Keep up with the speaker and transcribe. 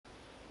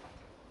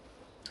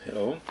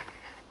Hello,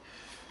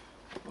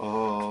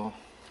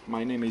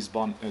 my name is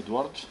Ban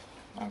Edward.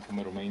 I'm from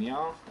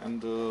Romania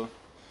and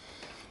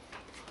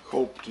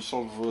hope to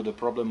solve the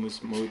problem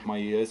with my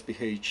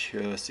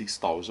SPH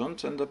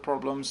 6000, and the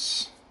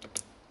problems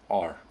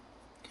are,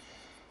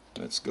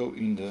 let's go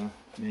in the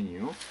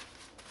menu,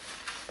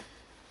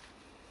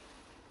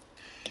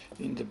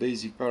 in the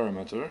basic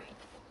parameter,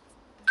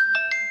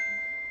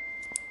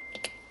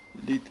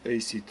 lead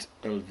acid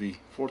LV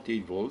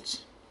 48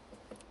 volts,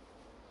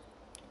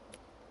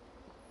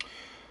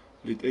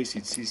 lead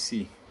acid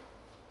CC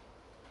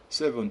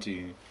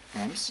 70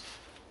 amps,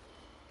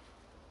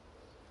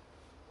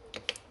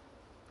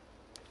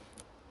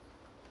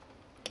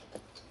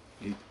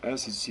 lead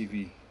acid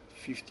CV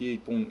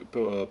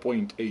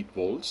 58.8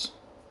 volts.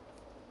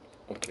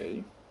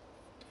 Okay,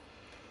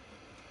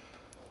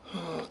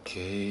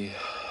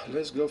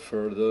 let's go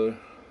further.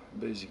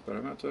 Basic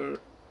parameter,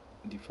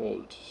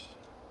 default,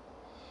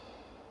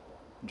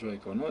 dry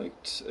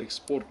connect,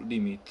 export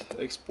limit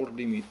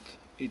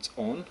it's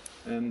on,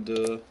 and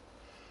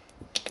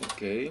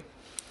okay,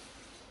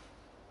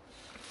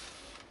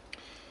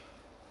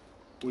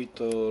 with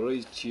a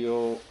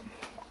ratio,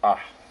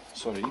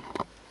 sorry,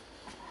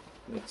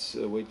 let's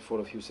wait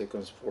for a few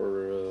seconds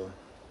for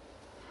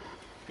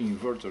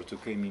inverter to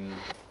come in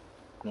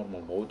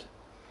normal mode.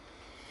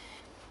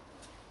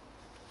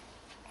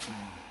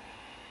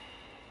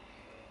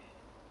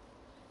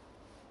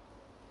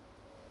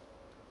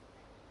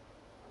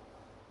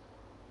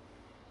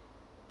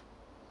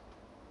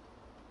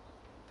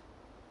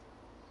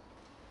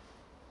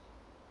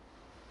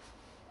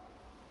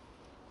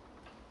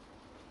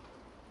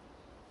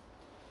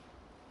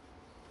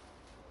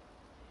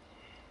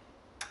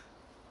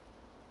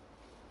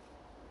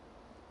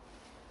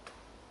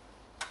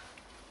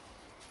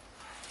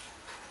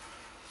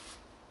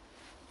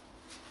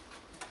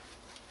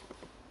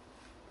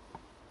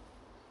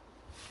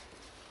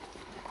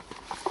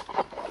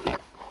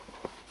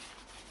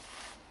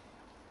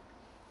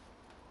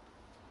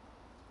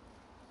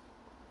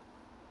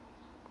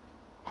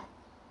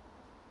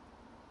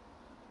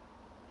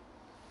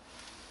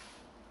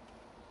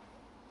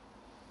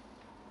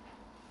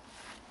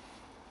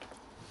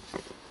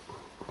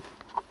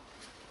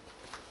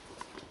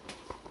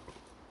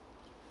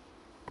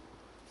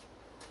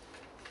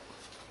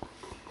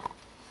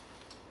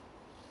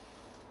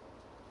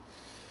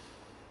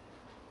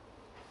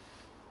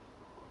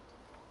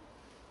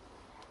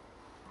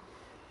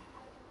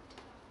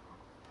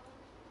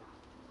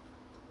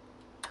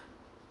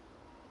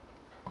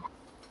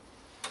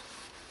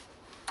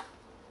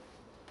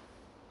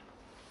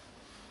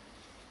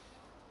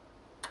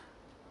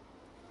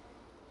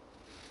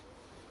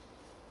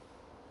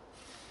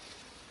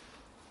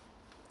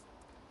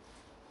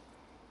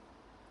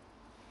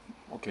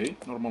 Okay,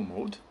 normal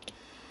mode.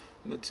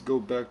 Let's go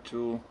back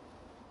to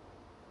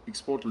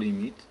export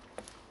limit.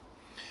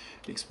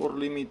 Export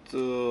limit,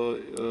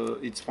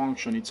 its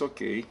function, it's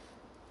okay.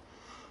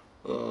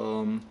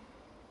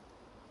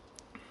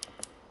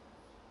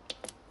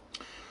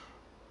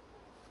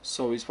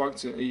 So its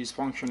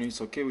function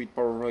is okay with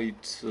power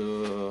rate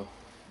 0%.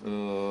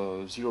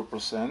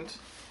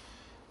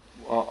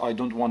 I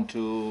don't want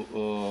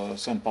to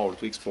send power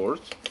to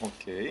export.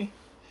 Okay.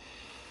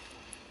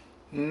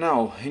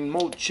 Now in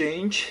mode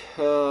change,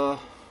 my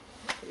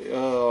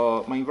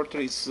inverter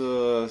is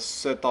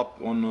set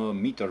up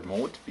on meter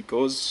mode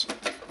because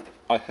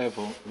I have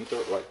a meter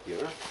right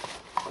here.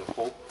 I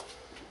hope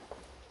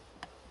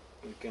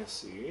you can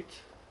see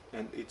it,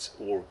 and it's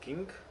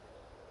working.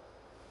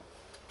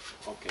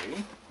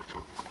 Okay,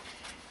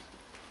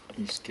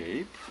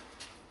 escape,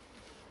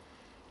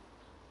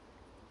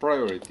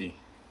 priority.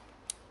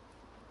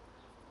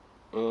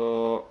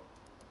 Here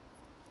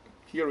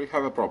we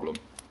have a problem.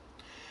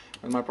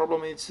 And my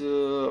problem is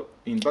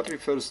in battery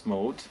first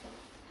mode.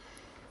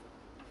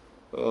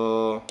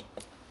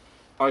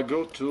 I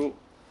go to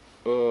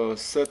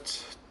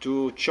set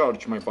to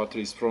charge my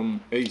batteries from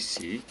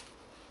AC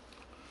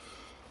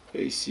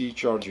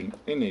charging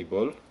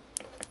enable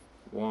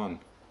 1.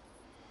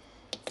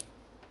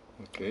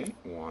 Okay,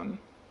 1.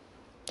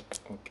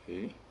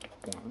 Okay,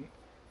 1.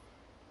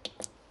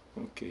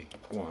 Okay,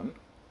 1.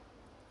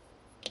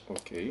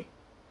 Okay,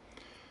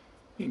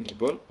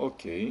 enable.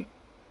 Okay,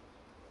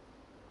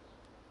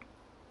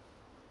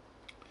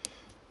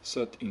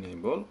 set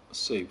enable,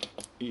 save,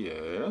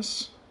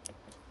 yes,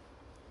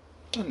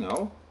 and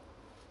now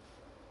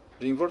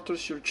the inverter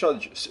should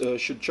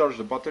charge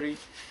the battery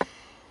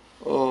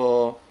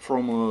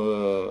from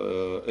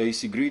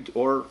AC grid,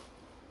 or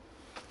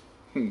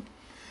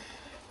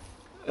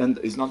and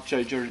is not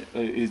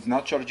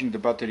charging the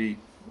battery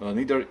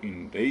neither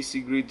in the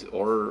AC grid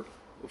or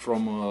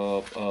from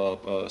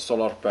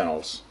solar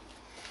panels.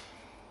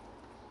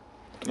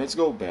 Let's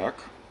go back,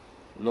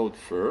 load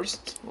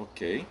first.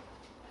 Okay.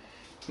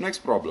 Next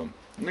problem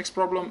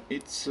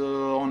it's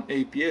on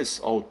EPS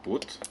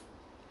output.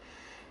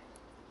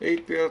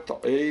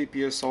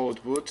 EPS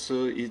output,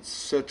 it's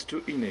set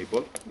to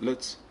enable.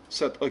 Let's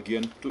set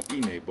again to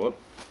enable.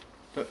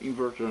 The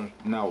inverter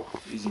now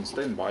is in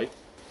standby.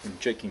 in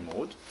checking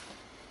mode.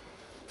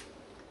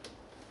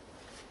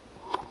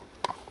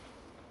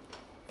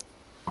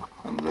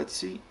 And let's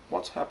see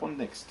what's happened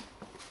next.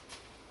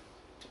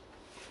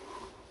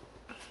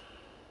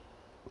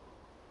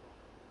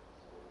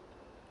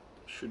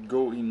 Should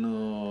go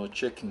in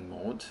checking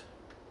mode.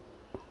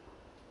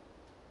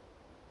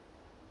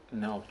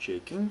 Now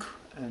checking,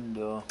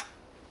 and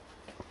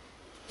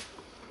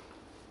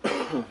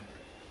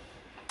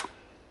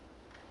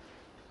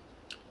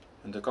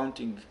and the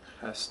counting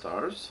has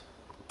started.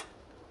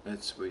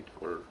 Let's wait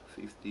for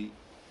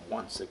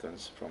 51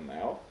 seconds from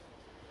now.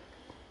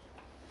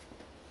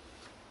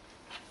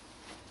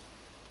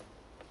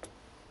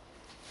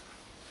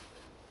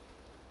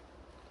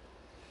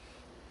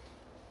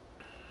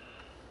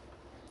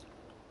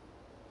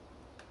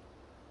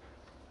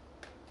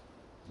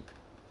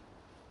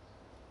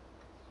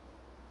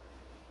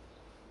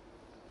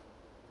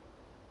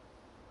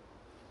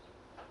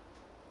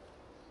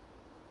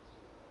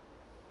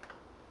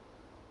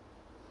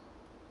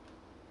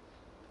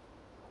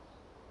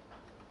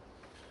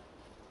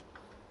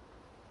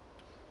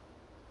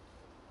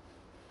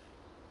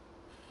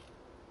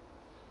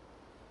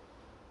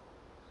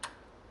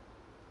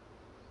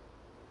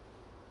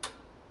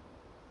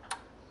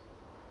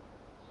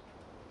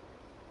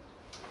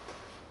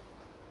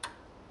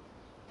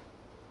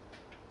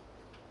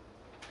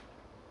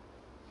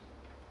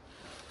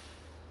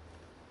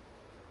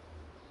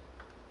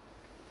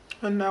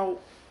 And now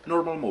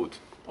normal mode.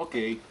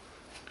 Okay.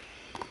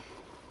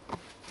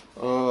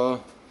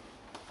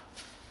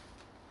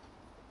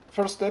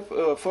 First step,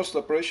 first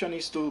operation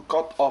is to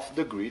cut off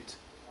the grid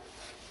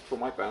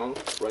from my panel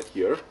right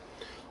here.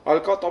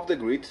 I'll cut off the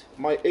grid.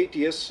 My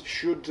ATS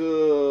should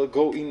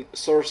go in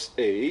source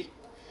A.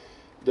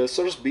 The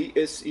source B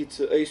is its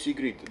AC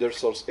grid. The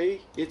source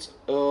A, it's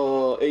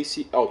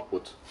AC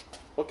output.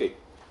 Okay,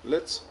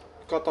 let's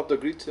cut off the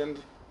grid and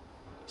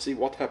see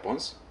what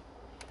happens.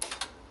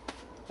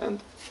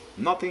 And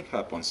nothing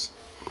happens.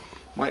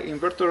 My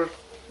inverter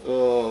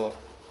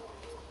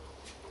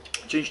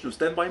changed to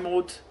standby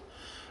mode.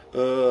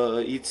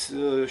 It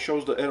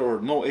shows the error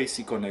no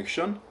AC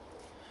connection.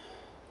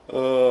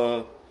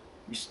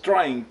 It's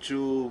trying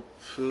to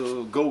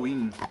go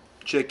in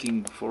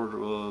checking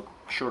for a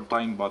short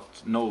time, but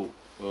no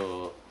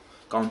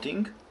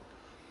counting,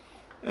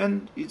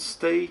 and it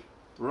stay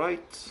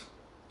right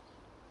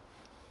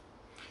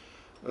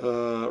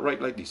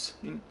like this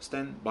in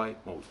standby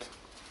mode.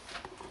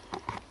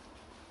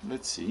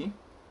 Let's see,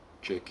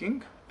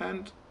 checking,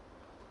 and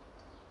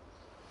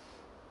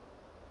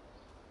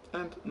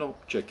no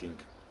checking.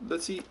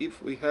 Let's see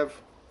if we have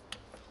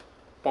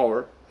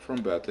power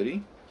from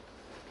battery.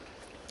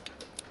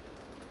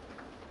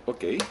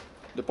 Okay,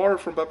 the power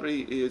from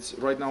battery is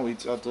right now,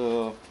 it's at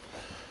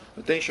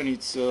attention,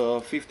 it's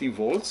 15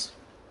 volts.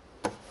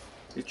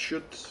 It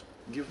should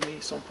give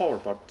me some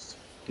power, but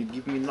it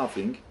give me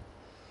nothing.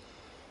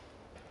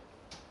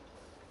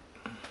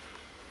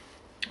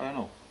 I don't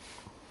know.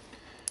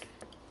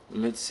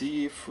 Let's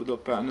see if the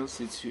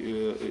panels,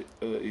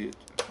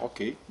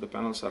 okay, the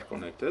panels are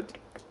connected.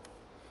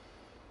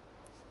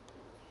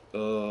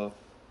 Power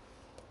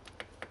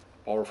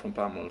from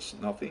panels,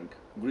 nothing.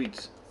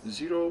 Grid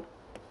 0,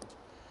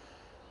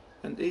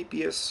 and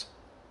APS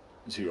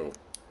 0.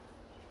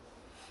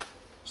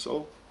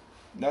 So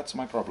that's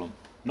my problem.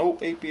 No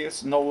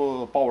APS,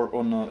 no power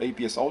on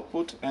APS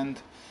output, and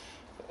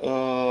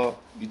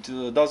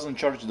it doesn't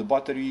charge the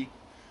battery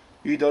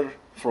either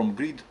from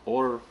grid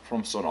or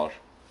from solar.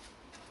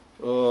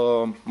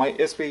 My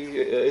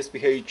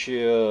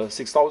SPH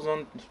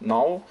 6000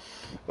 now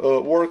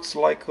works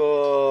like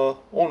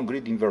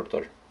on-grid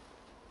inverter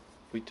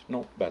with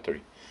no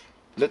battery.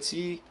 Let's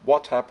see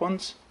what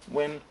happens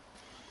when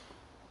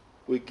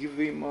we give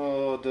him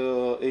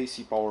the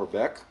AC power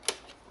back.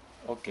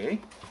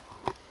 Okay,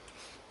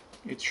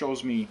 it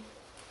shows me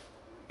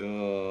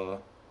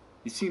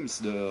it sees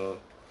the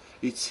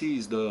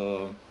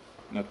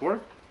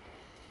network,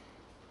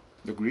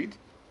 the grid.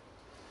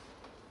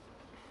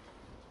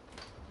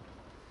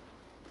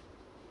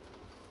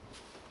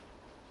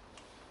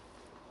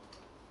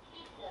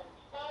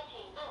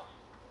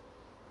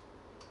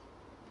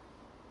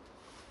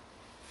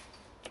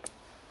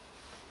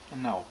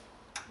 And now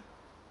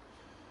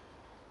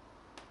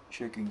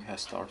checking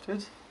has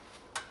started,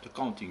 the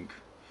counting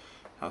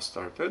has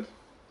started,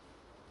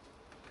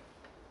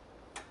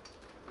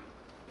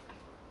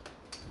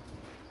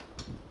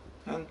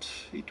 and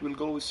it will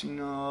go in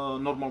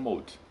normal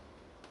mode.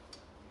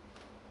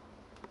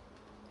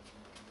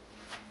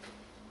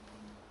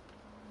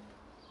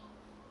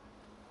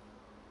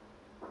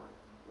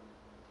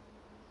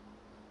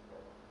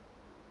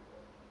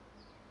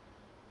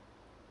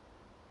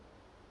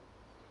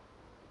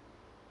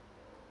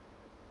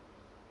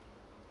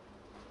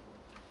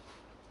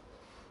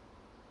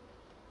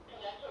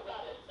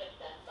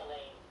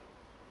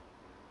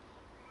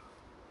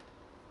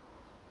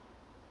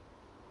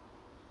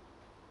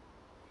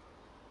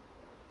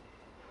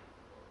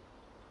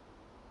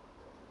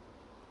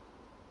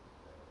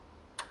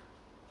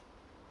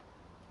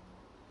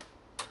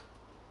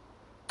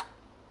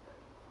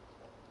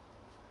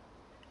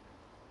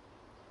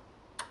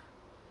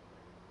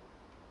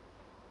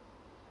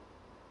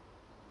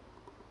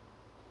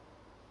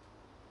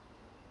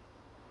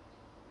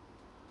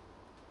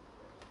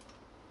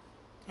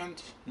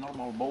 and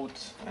normal mode,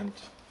 and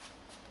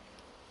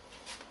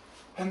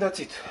that's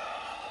it.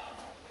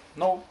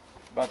 No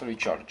battery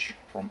charge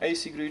from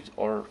AC grid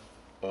or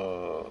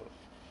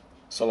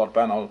solar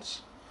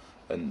panels,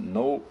 and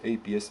no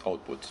EPS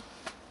output.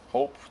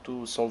 Hope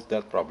to solve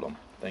that problem.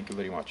 Thank you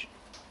very much.